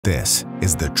This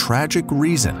is the tragic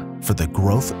reason for the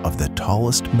growth of the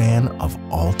tallest man of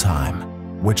all time,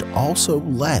 which also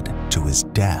led to his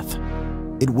death.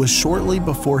 It was shortly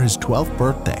before his 12th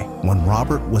birthday when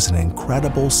Robert was an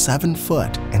incredible 7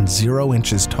 foot and 0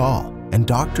 inches tall, and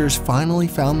doctors finally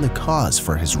found the cause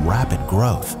for his rapid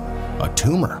growth. A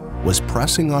tumor was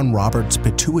pressing on Robert's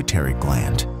pituitary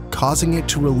gland, causing it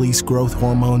to release growth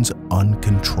hormones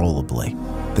uncontrollably.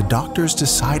 The doctors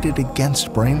decided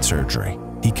against brain surgery.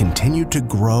 He continued to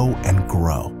grow and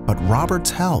grow, but Robert's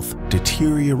health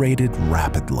deteriorated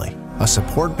rapidly. A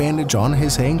support bandage on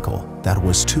his ankle that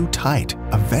was too tight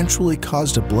eventually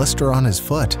caused a blister on his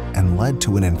foot and led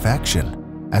to an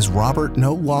infection. As Robert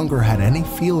no longer had any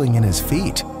feeling in his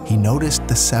feet, he noticed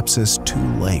the sepsis too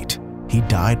late. He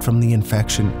died from the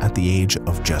infection at the age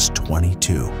of just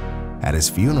 22. At his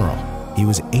funeral, he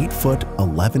was 8 foot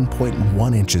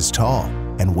 11.1 inches tall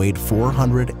and weighed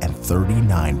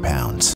 439 pounds.